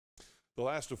The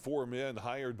last of four men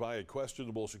hired by a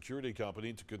questionable security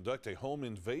company to conduct a home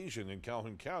invasion in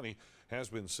Calhoun County has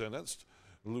been sentenced.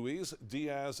 Luis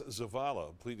Diaz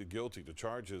Zavala pleaded guilty to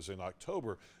charges in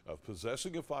October of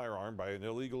possessing a firearm by an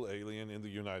illegal alien in the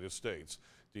United States.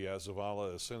 Diaz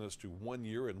Zavala is sentenced to 1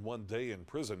 year and 1 day in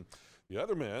prison. The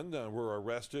other men were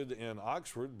arrested in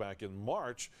Oxford back in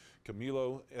March.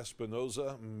 Camilo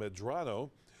Espinoza Medrano,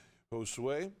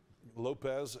 Josue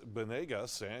Lopez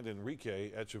Benegas, and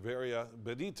Enrique Echeverria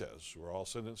Benitez were all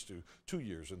sentenced to 2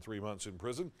 years and 3 months in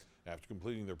prison. After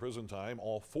completing their prison time,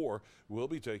 all four will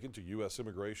be taken to U.S.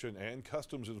 Immigration and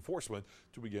Customs Enforcement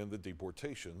to begin the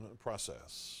deportation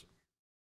process.